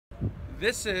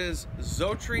This is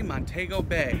Zoëtry Montego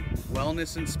Bay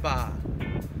Wellness and Spa.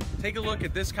 Take a look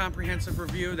at this comprehensive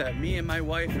review that me and my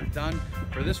wife have done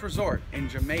for this resort in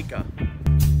Jamaica.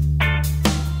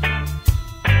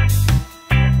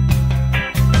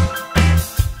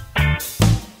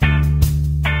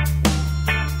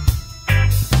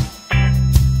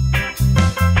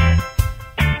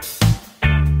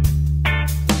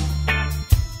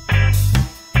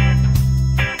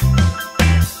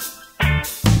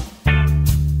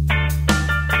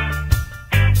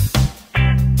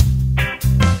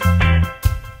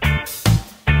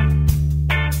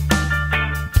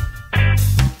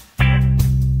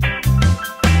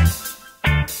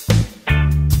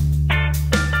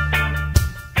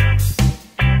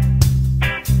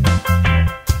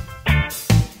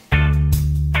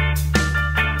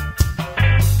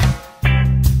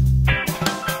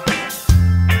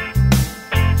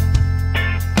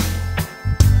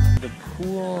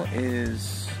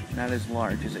 Is not as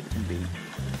large as it can be,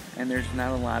 and there's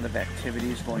not a lot of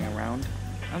activities going around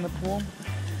on the pool,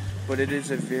 but it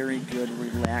is a very good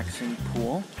relaxing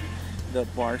pool. The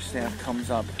bar staff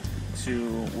comes up to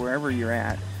wherever you're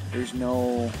at. There's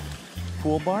no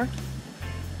pool bar,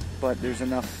 but there's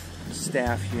enough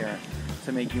staff here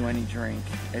to make you any drink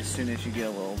as soon as you get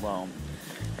a little low.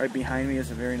 Right behind me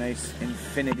is a very nice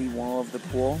infinity wall of the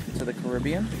pool to the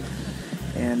Caribbean.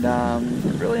 And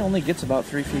it really only gets about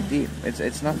 3 feet deep.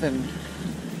 It's nothing,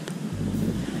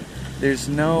 there's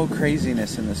no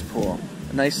craziness in this pool.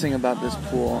 The nice thing about this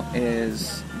pool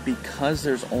is because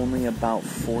there's only about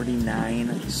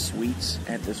 49 suites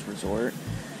at this resort,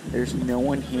 there's no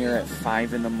one here at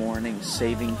 5 in the morning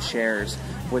saving chairs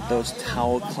with those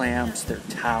towel clamps, their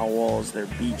towels, their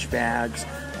beach bags,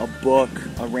 a book,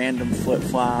 a random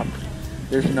flip-flop.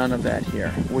 There's none of that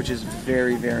here, which is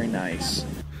very, very nice.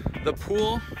 The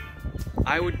pool,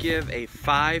 I would give a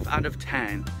 5 out of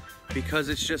 10 because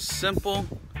it's just simple,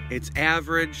 it's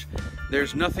average,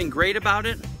 there's nothing great about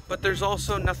it, but there's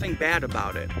also nothing bad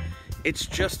about it. It's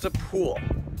just a pool.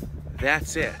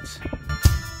 That's it.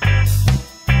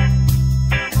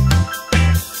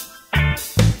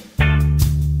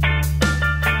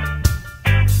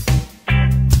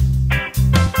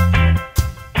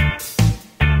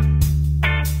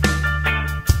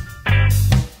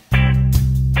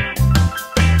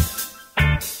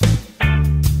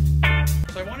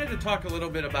 Talk a little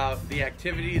bit about the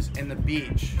activities and the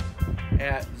beach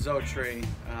at Zoëtry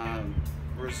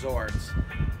resorts.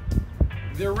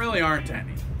 There really aren't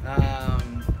any.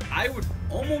 I would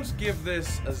almost give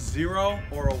this a 0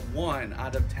 or a 1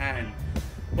 out of 10,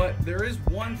 but there is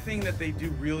one thing that they do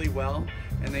really well,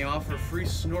 and they offer free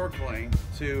snorkeling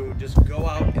to just go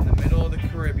out in the middle of the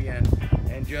Caribbean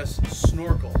and just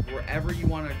snorkel wherever you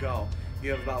want to go.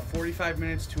 You have about 45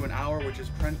 minutes to an hour, which is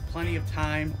plenty of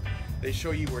time. They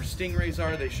show you where stingrays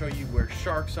are, they show you where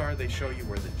sharks are, they show you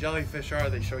where the jellyfish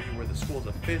are, they show you where the schools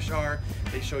of fish are,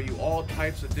 they show you all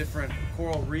types of different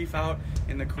coral reef out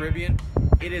in the Caribbean.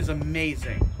 It is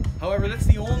amazing. However, that's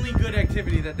the only good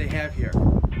activity that they have here.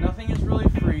 Nothing is really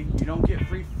free. You don't get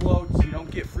free floats, you don't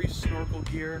get free snorkel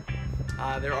gear.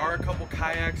 There are a couple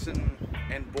kayaks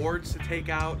and boards to take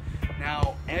out.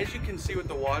 Now, as you can see with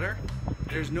the water,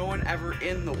 there's no one ever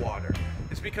in the water.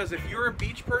 It's because if you're a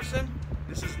beach person,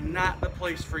 this is not the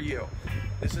place for you.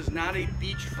 This is not a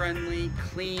beach-friendly,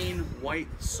 clean, white,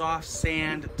 soft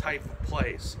sand type of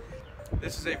place.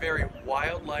 This is a very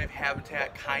wildlife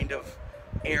habitat kind of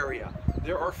area.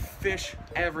 There are fish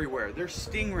everywhere. There's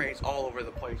stingrays all over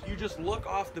the place. You just look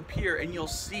off the pier and you'll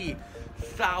see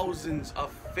thousands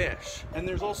of fish. And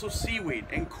there's also seaweed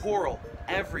and coral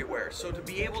everywhere. So to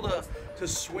be able to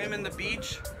swim in the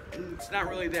beach, it's not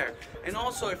really there. And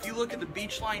also, if you look at the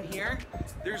beach line here,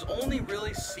 there's only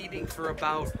really seating for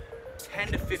about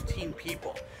 10 to 15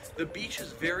 people. The beach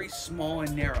is very small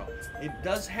and narrow. It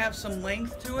does have some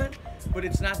length to it, but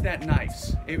it's not that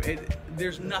nice.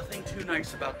 There's nothing too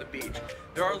nice about the beach.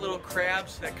 There are little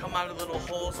crabs that come out of little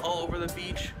holes all over the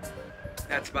beach.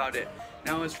 That's about it.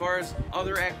 Now, as far as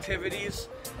other activities,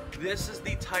 this is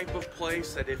the type of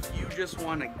place that if you just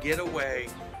want to get away,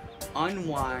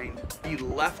 unwind, be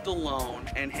left alone,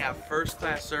 and have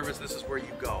first-class service, this is where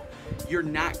you go. You're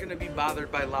not going to be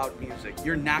bothered by loud music.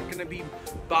 You're not going to be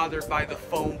bothered by the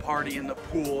foam party in the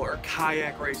pool or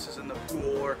kayak races in the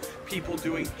pool or people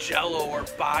doing jello or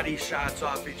body shots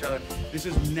off each other. This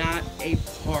is not a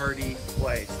party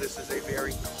place. This is a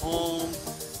very calm,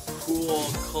 cool,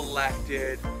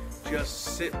 collected,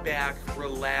 just sit back,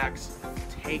 relax,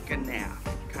 take a nap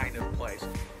kind of place.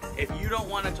 If you don't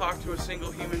want to talk to a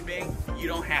single human being, you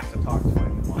don't have to talk to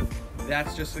anyone.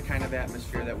 That's just the kind of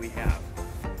atmosphere that we have.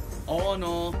 all in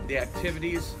all, the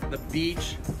activities, the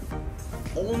beach,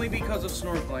 only because of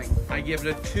snorkeling, I give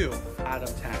it a 2 out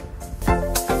of 10.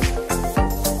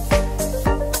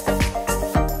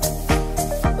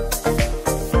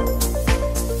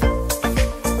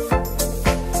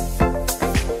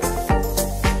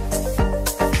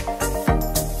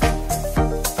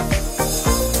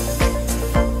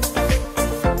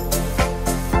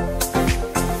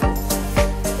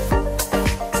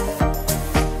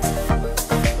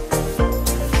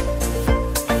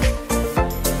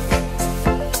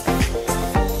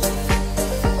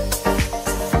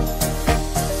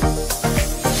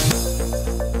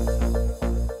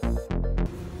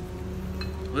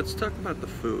 Let's talk about the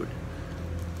food.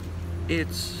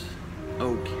 It's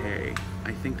okay.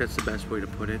 I think that's the best way to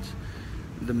put it.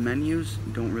 The menus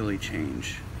don't really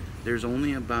change. There's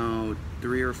only about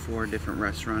 3 or 4 different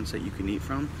restaurants that you can eat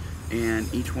from,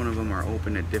 and each one of them are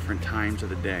open at different times of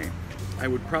the day. I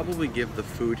would probably give the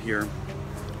food here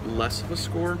less of a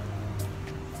score,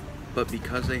 but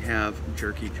because they have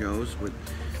Jerky Joe's with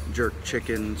jerk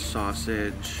chicken,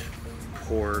 sausage,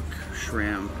 pork,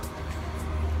 shrimp,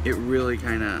 it really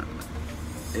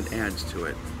it adds to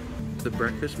it. The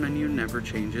breakfast menu never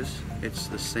changes. It's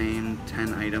the same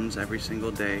 10 items every single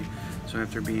day. So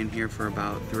after being here for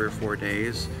about 3 or 4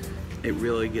 days, it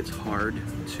really gets hard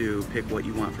to pick what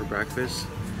you want for breakfast.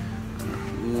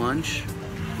 Lunch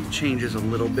changes a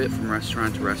little bit from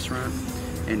restaurant to restaurant,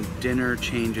 and dinner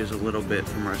changes a little bit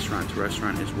from restaurant to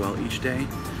restaurant as well each day.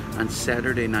 On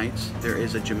Saturday nights, there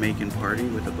is a Jamaican party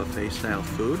with a buffet style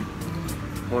food.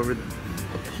 However,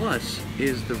 a plus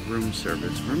is the room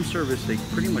service. Room service, they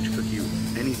pretty much cook you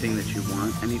anything that you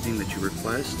want, anything that you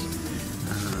request.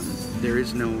 There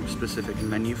is no specific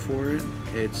menu for it.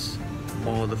 It's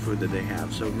all the food that they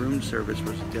have. So room service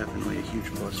was definitely a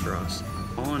huge plus for us.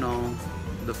 All in all,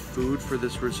 the food for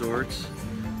this resort,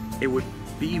 it would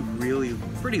be really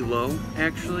pretty low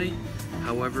actually.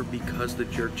 However, because the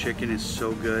jerk chicken is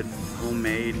so good,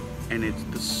 homemade, and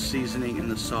the seasoning and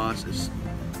the sauce is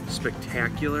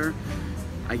spectacular,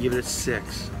 I give it a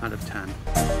 6 out of 10.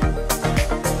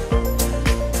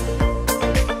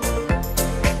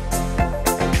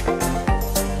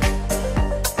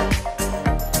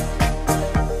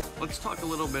 Let's talk a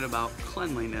little bit about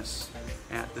cleanliness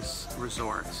at this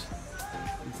resort.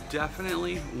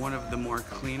 Definitely one of the more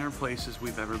cleaner places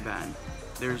we've ever been.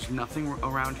 There's nothing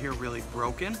around here really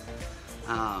broken.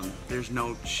 There's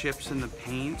no chips in the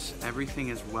paint. Everything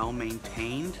is well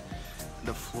maintained.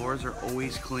 The floors are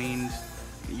always cleaned.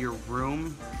 Your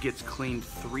room gets cleaned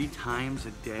 3 times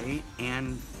a day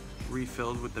and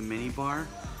refilled with the mini bar.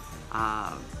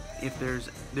 If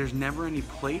there's never any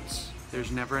plates,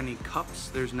 there's never any cups,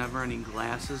 there's never any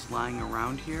glasses lying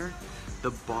around here.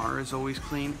 The bar is always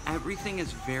clean. Everything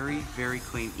is very, very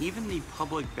clean. Even the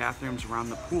public bathrooms around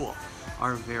the pool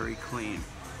are very clean.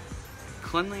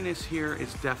 Cleanliness here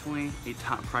is definitely a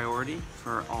top priority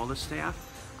for all the staff.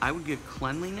 I would give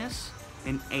cleanliness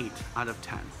an 8 out of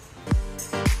 10.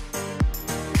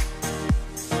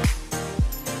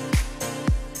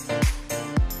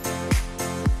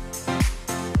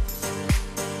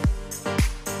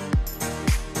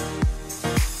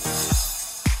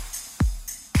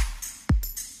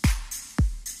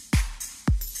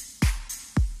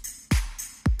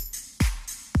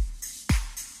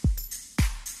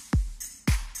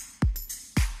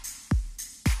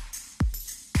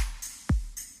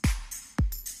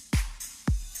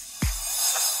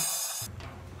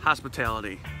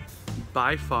 Hospitality,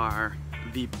 by far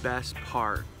the best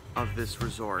part of this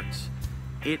resort.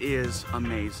 It is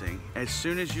amazing. As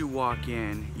soon as you walk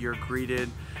in, you're greeted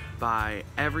by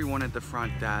everyone at the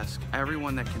front desk,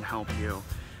 everyone that can help you.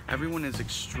 Everyone is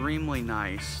extremely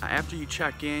nice. After you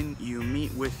check in, you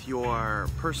meet with your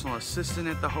personal assistant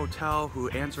at the hotel who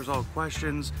answers all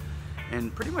questions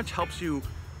and pretty much helps you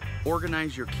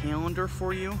organize your calendar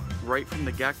for you right from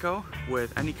the get-go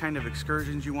with any kind of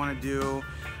excursions you want to do.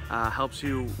 Helps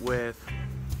you with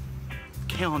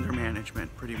calendar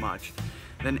management pretty much.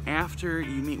 Then after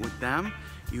you meet with them,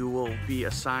 you will be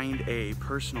assigned a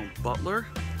personal butler.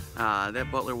 That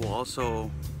butler will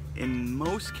also, in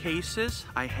most cases,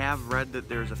 I have read that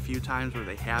there's a few times where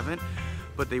they haven't,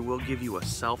 but they will give you a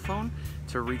cell phone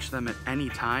to reach them at any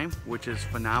time, which is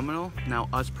phenomenal. Now,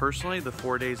 us personally, the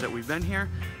 4 days that we've been here,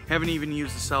 haven't even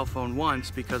used the cell phone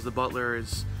once because the butler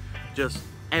is just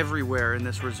everywhere in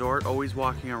this resort, always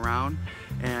walking around,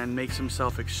 and makes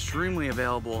himself extremely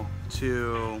available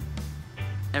to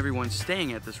everyone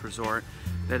staying at this resort,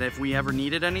 that if we ever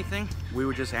needed anything, we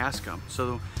would just ask him.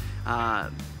 So,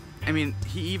 I mean,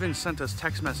 he even sent us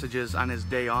text messages on his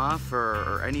day off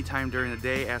or any time during the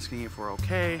day asking if we're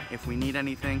okay, if we need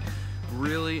anything.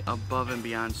 really above and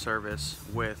beyond service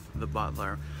with the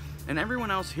butler. And everyone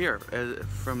else here,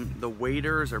 from the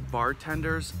waiters or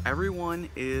bartenders, everyone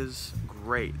is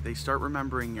great. They start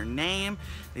remembering your name,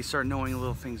 they start knowing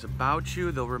little things about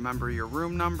you, they'll remember your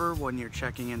room number when you're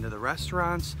checking into the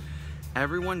restaurants.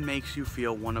 Everyone makes you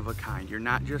feel one of a kind. You're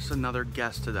not just another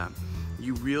guest to them.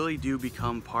 You really do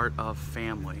become part of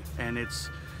family, and it's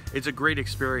a great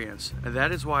experience. And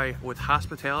that is why with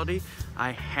hospitality,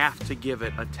 I have to give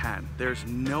it a 10. There's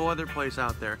no other place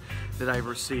out there that I've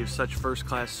received such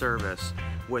first-class service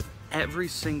with every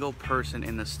single person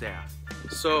in the staff.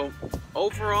 So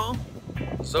overall,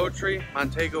 Zoëtry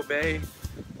Montego Bay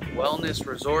Wellness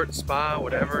Resort Spa,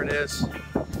 whatever it is,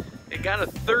 it got a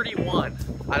 31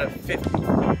 out of 50.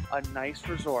 A nice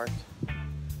resort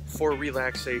for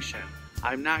relaxation.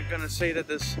 I'm not gonna say that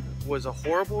this was a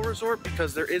horrible resort,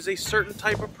 because there is a certain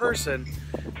type of person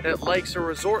that likes a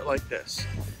resort like this,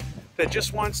 that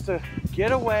just wants to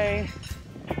get away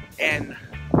and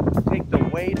take the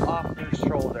weight off their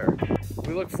shoulder.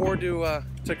 We look forward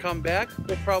to come back.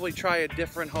 We'll probably try a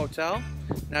different hotel.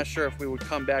 Not sure if we would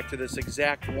come back to this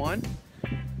exact one.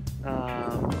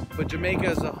 But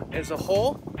Jamaica as a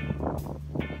whole,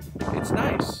 it's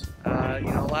nice.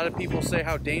 You know, a lot of people say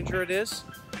how dangerous it is.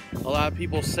 A lot of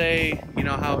people say, you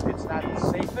know, how it's not the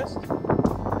safest.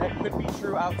 That could be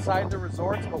true outside the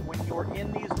resorts, but when you're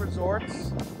in these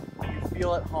resorts, you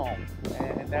feel at home.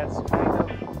 And that's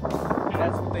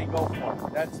what they go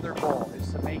for. That's their goal,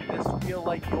 is to make this feel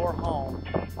like your home,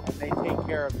 and they take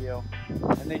care of you,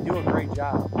 and they do a great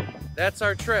job. That's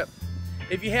our trip.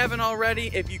 If you haven't already,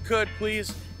 if you could,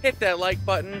 please hit that like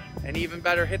button, and even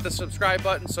better, hit the subscribe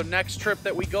button, so next trip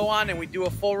that we go on and we do a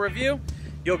full review,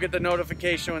 you'll get the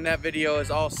notification when that video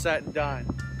is all set and done.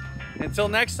 Until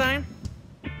next time,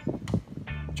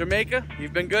 Jamaica,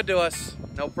 you've been good to us.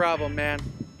 No problem, man.